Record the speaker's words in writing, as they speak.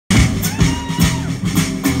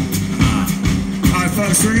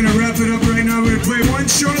folks. We're gonna wrap it up right now. We're gonna play one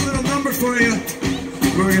short little number for you.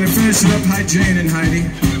 We're gonna finish it up. Hi, Jane and Heidi.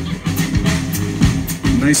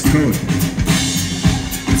 Nice coat.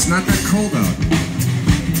 It's not that cold out.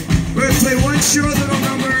 We're gonna play one short little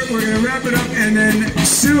number. We're gonna wrap it up, and then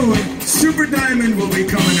soon, Super Diamond will be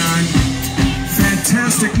coming on.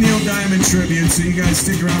 Fantastic Neil Diamond tribute, so you guys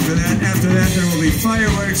stick around for that. After that, there will be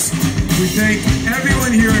fireworks. We thank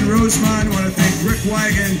everyone here in Rosemont. I want to thank Rick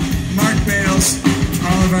Wagon, Mark Bales,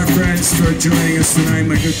 all of our friends for joining us tonight.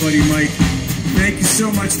 My good buddy Mike, thank you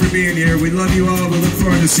so much for being here. We love you all. We look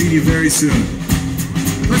forward to seeing you very soon.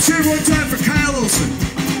 Let's hear it one time for Kyle Olson.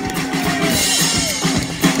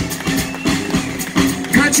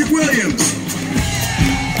 Patrick Williams.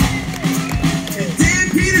 And Dan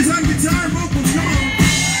Peters on guitar and vocals. Come on.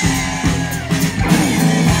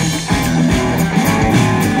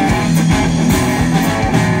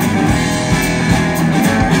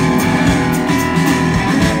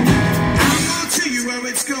 I'm gonna tell you how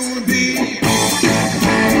it's gonna be.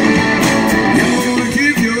 You're gonna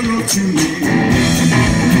give your love to me.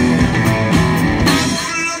 I'm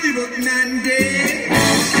gonna love you but night and day.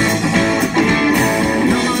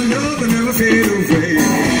 Fade away.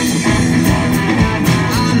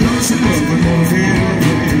 I lost your love, but never fade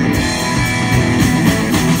away.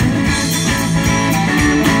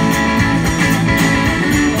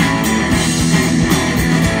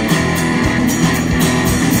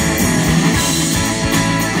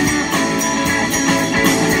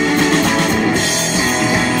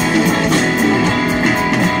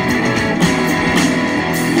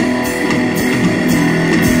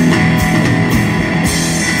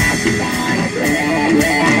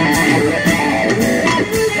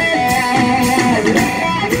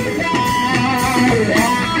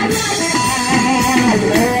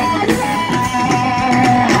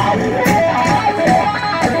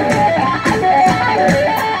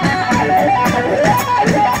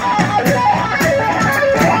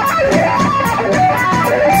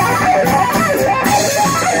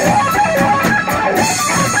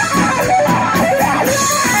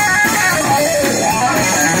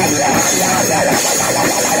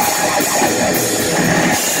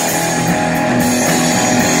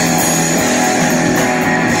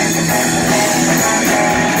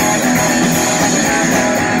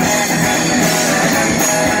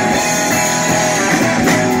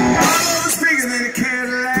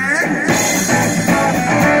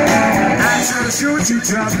 You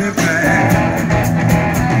drop me back.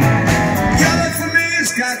 Your love for me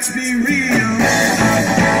has got to be real.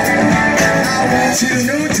 I want you to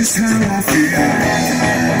know just how I feel.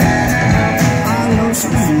 I lost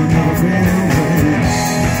you, never fade away.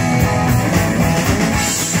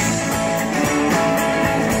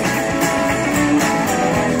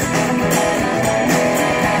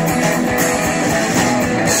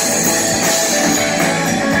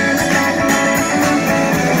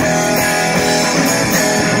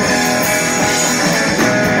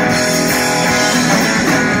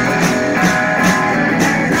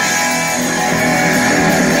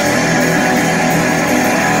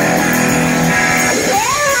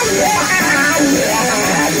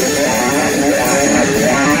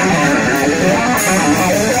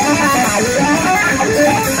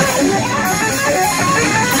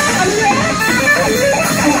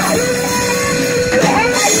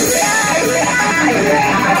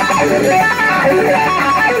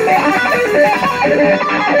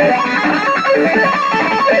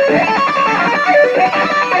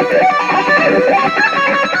 Yeah.